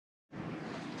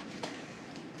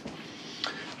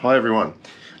Hi everyone.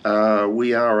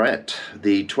 We are at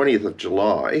the 20th of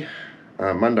July,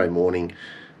 Monday morning,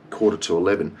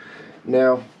 11:15.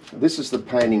 Now, this is the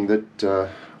painting that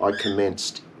I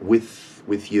commenced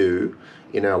with you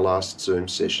in our last Zoom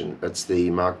session. That's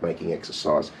the mark making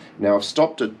exercise. Now, I've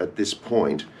stopped it at this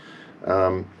point.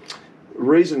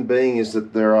 Reason being is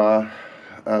that there are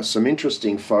some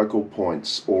interesting focal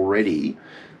points already,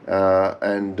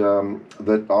 and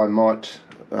that I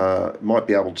might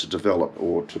be able to develop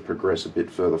or to progress a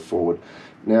bit further forward.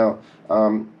 Now,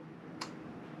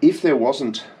 if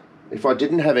I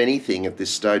didn't have anything at this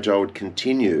stage, I would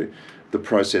continue the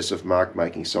process of mark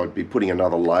making. So I'd be putting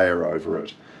another layer over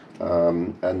it,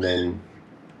 and then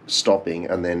stopping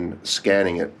and then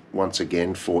scanning it once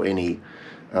again for any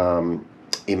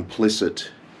implicit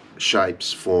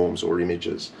shapes, forms or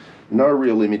images. No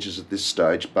real images at this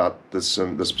stage, but there's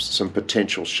some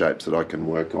potential shapes that I can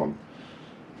work on.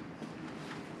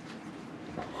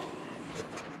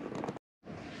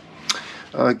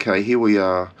 Okay, here we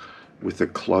are with a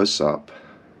close-up,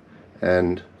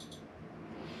 and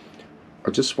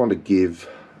I just want to give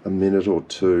a minute or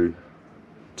two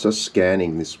just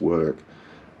scanning this work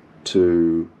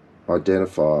to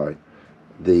identify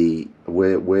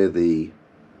where the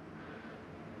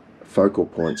focal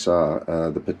points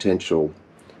are, the potential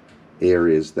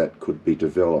areas that could be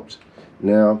developed.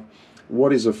 Now,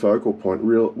 what is a focal point?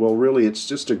 Well, really it's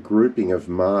just a grouping of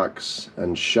marks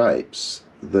and shapes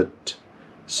that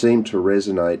seem to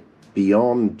resonate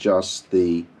beyond just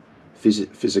the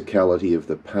physicality of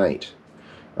the paint.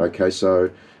 Okay, so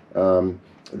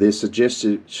they're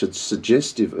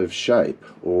suggestive of shape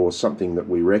or something that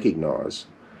we recognize,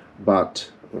 but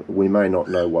we may not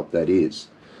know what that is.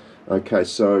 Okay,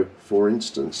 so for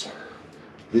instance,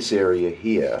 this area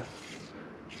here,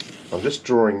 I'm just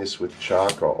drawing this with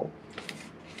charcoal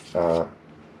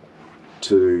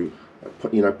to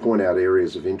point out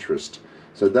areas of interest.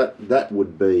 So that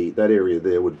area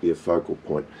there would be a focal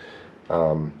point.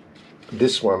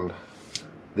 This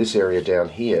area down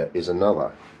here is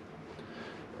another.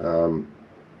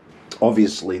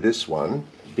 Obviously this one,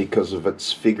 because of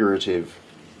its figurative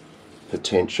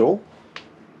potential.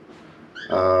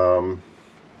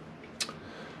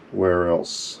 Where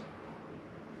else?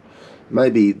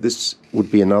 Maybe this would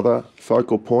be another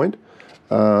focal point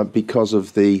because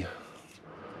of these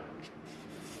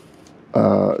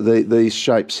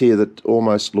shapes here that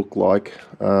almost look like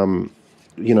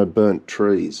burnt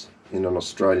trees in an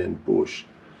Australian bush,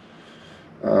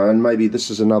 and maybe this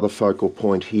is another focal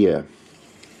point here.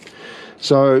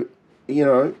 So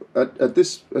at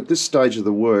this stage of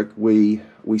the work, we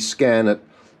scan it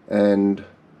and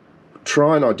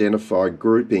try and identify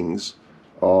groupings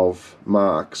of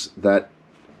marks that,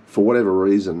 for whatever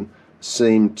reason,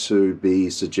 seem to be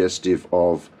suggestive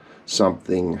of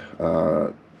something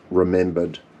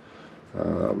remembered,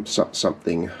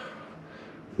 something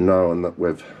known that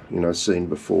we've seen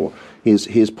before.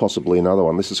 Here's possibly another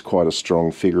one. This is quite a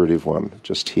strong figurative one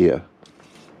just here.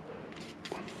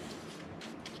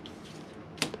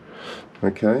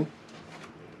 Okay.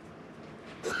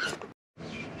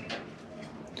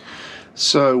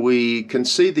 So we can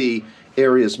see the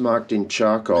areas marked in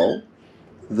charcoal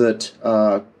that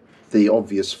are the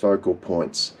obvious focal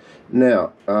points.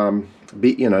 Now,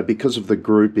 because of the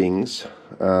groupings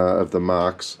of the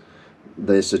marks,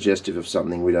 they're suggestive of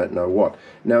something we don't know what.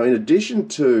 Now, in addition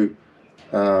to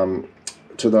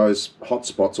those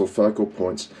hotspots or focal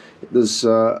points, there's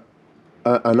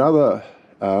another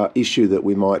issue that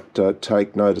we might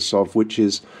take notice of, which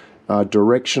is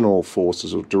directional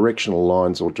forces or directional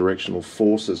lines or directional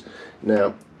forces.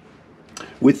 Now,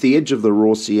 with the edge of the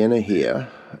raw sienna here,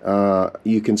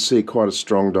 you can see quite a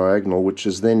strong diagonal, which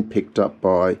is then picked up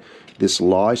by this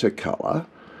lighter colour.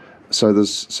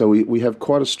 So we have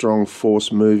quite a strong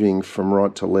force moving from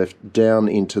right to left down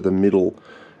into the middle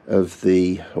of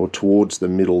or towards the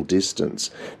middle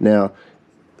distance. Now,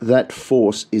 that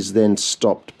force is then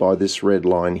stopped by this red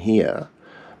line here.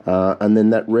 And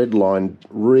then that red line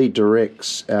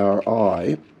redirects our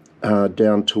eye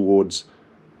down towards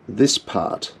this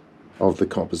part of the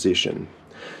composition.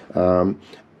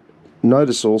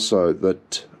 Notice also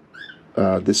that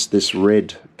this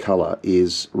red colour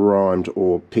is rhymed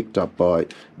or picked up by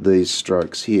these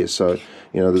strokes here. So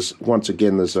there's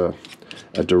a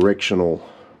directional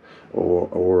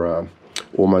or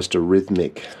almost a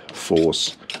rhythmic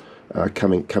force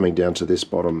coming down to this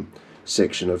bottom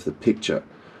section of the picture.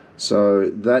 So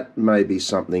that may be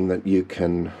something that you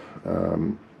can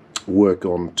work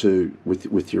on too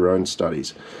with your own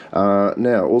studies.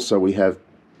 Now, also we have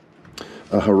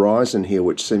a horizon here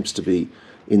which seems to be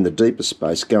in the deeper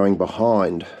space going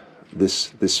behind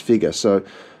this figure. So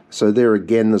So there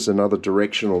again, there's another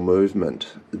directional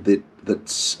movement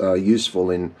that's useful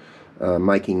in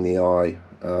making the eye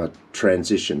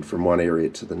transition from one area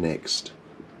to the next.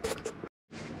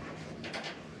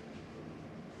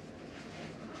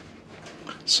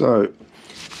 So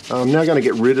I'm now going to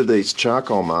get rid of these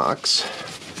charcoal marks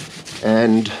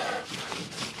and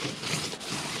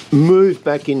move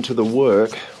back into the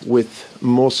work with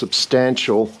more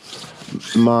substantial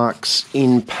marks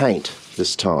in paint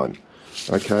this time.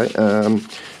 Okay,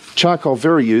 charcoal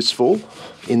very useful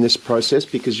in this process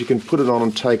because you can put it on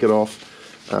and take it off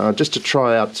just to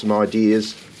try out some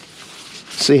ideas,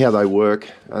 see how they work,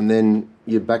 and then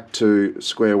you're back to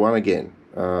square one again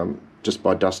just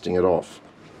by dusting it off.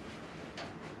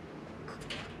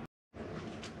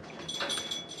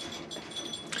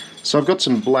 So I've got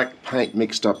some black paint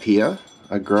mixed up here,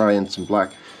 a grey and some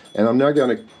black, and I'm now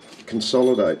going to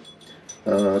consolidate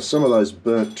some of those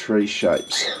burnt tree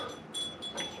shapes.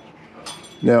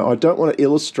 Now I don't want to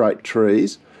illustrate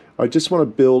trees, I just want to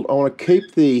build, I want to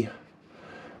keep the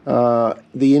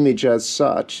image as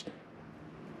such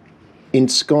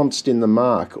ensconced in the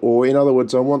mark, or in other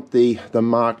words I want the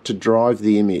mark to drive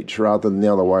the image rather than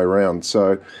the other way around.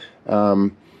 So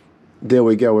there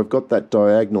we go, we've got that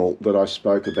diagonal that I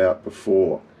spoke about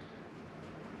before.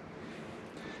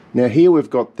 Now here we've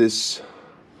got this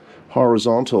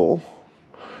horizontal,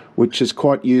 which is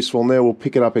quite useful. Now we'll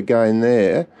pick it up again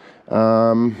there,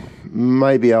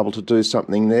 may be able to do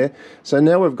something there. So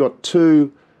now we've got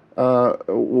two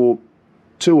or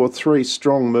three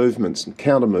strong movements and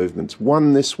counter movements,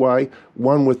 one this way,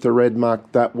 one with the red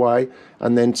mark that way,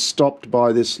 and then stopped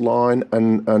by this line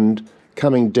and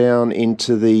coming down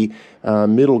into the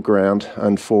middle ground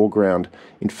and foreground.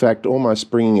 In fact,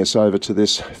 almost bringing us over to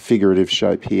this figurative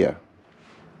shape here.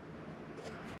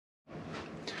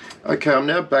 Okay, I'm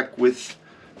now back with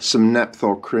some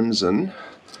Naphthol Crimson,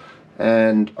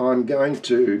 and I'm going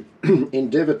to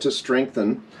endeavour to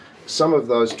strengthen some of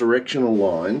those directional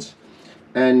lines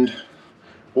and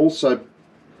also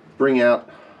bring out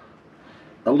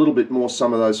a little bit more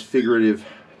some of those figurative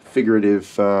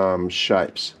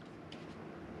shapes.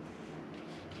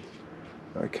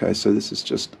 Okay, so this is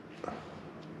just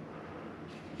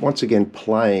once again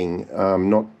playing,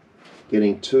 not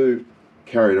getting too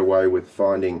carried away with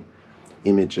finding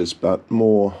images, but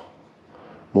more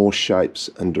shapes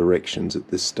and directions at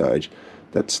this stage.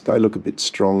 They look a bit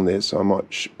strong there, so I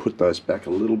might put those back a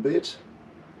little bit.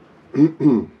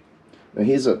 Now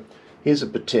here's a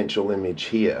potential image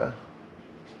here.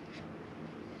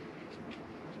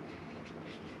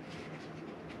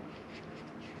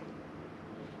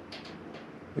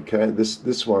 Okay,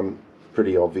 this one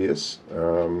pretty obvious.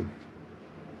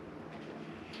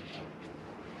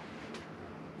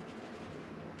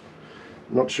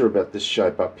 Not sure about this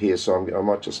shape up here, so I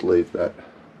might just leave that.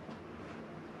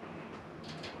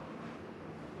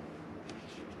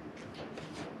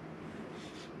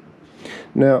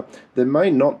 Now, there may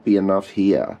not be enough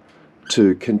here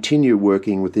to continue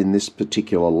working within this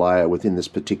particular layer, within this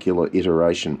particular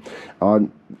iteration.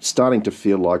 I'm starting to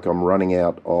feel like I'm running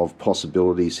out of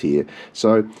possibilities here.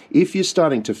 So if you're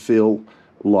starting to feel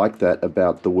like that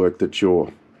about the work that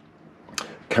you're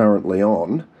currently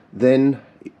on, then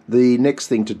the next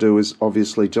thing to do is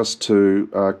obviously just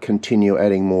to continue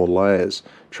adding more layers,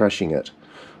 trashing it.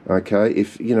 Okay,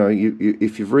 if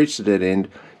you've reached a dead end,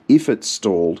 if it's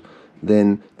stalled,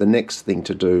 then the next thing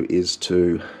to do is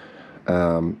to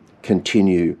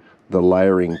continue the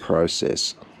layering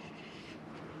process.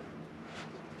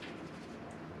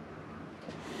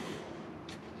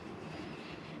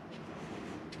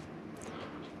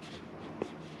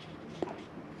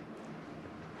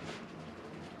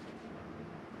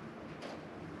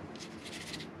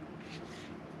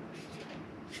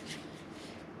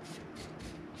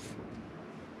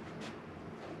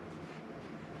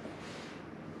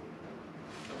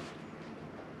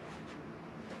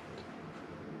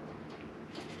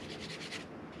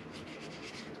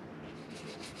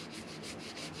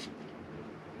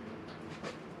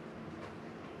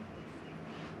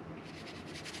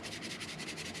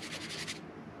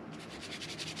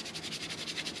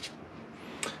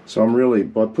 So I'm really,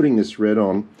 by putting this red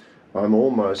on, I'm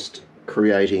almost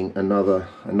creating another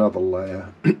layer,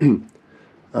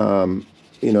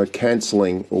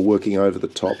 cancelling or working over the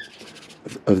top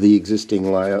of the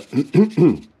existing layer.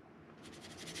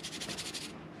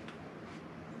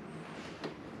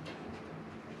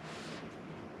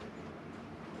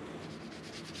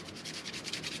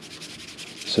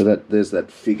 So there's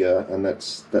that figure, and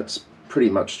that's pretty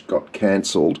much got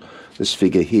cancelled. This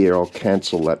figure here, I'll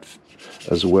cancel that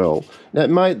as well. Now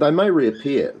they may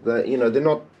reappear. They're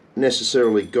not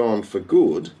necessarily gone for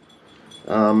good,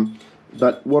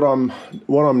 But what I'm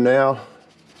now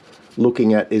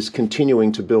looking at is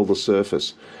continuing to build the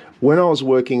surface. When I was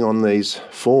working on these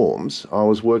forms, I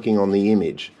was working on the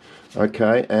image,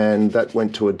 okay, and that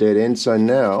went to a dead end. So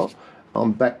now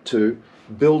I'm back to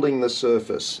building the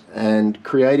surface and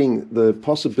creating the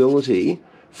possibility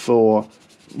for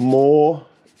more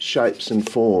shapes and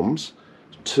forms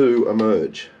to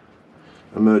emerge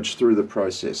through the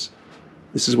process.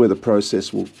 This is where the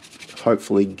process will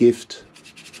hopefully gift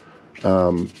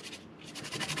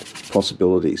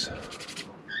possibilities.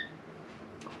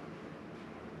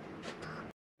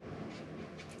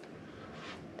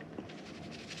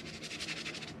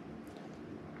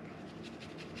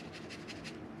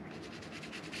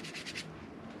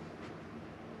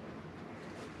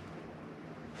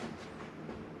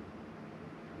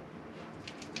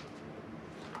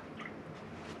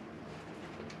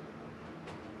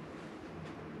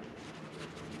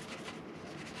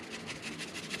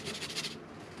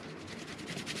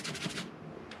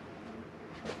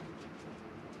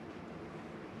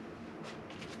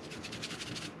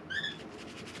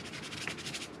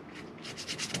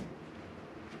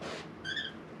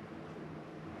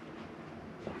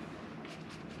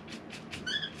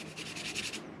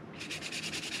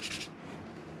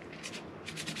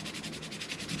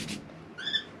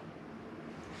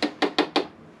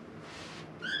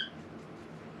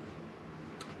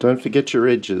 Don't forget your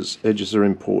edges. Edges are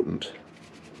important.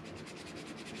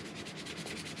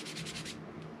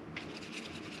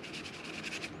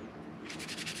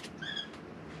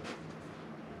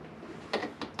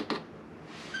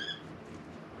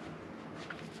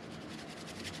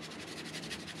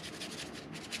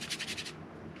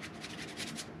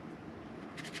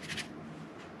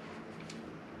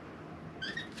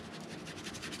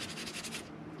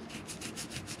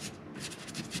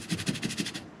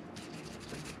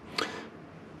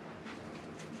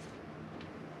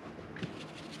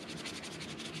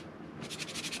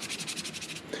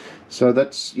 So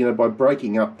that's, by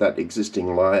breaking up that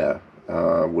existing layer,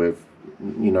 we've,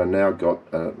 now got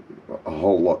a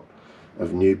whole lot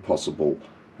of new possible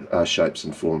shapes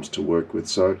and forms to work with.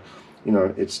 So,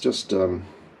 it's just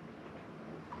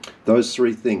those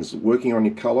three things: working on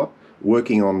your color,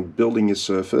 working on building your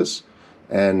surface,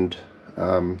 and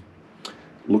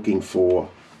looking for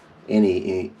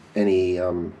any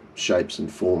shapes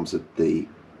and forms that the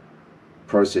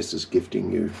process is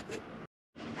gifting you.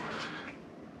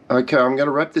 Okay, I'm going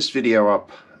to wrap this video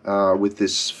up with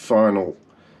this final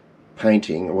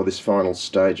painting, or this final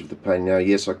stage of the painting. Now,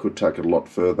 yes, I could take it a lot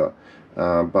further,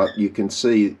 but you can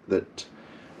see that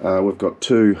we've got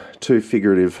two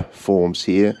figurative forms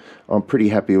here. I'm pretty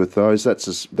happy with those. That's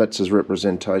as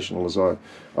representational as I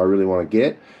really want to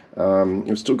get.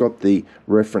 We've still got the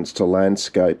reference to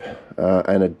landscape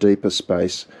and a deeper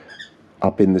space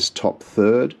up in this top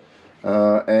third,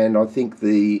 and I think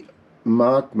the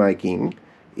mark making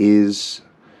is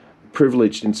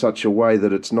privileged in such a way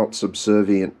that it's not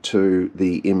subservient to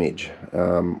the image,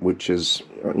 which is,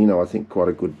 I think quite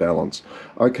a good balance.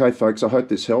 Okay, folks, I hope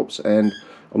this helps, and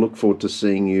I look forward to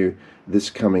seeing you this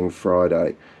coming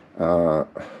Friday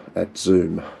at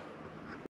Zoom.